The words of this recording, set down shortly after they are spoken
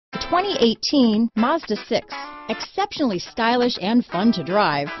2018 Mazda 6. Exceptionally stylish and fun to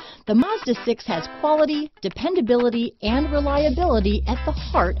drive, the Mazda 6 has quality, dependability, and reliability at the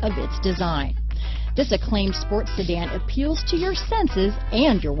heart of its design. This acclaimed sports sedan appeals to your senses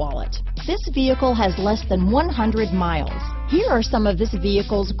and your wallet. This vehicle has less than 100 miles. Here are some of this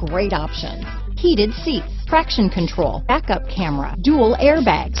vehicle's great options: heated seats, traction control, backup camera, dual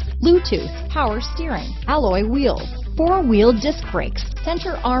airbags, Bluetooth, power steering, alloy wheels, four-wheel disc brakes,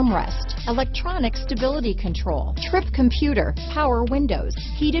 center armrest, electronic stability control, trip computer, power windows,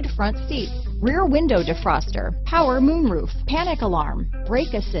 heated front seats, rear window defroster, power moonroof, panic alarm,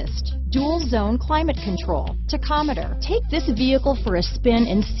 brake assist, dual zone climate control, tachometer. Take this vehicle for a spin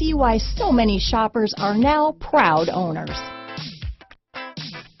and see why so many shoppers are now proud owners.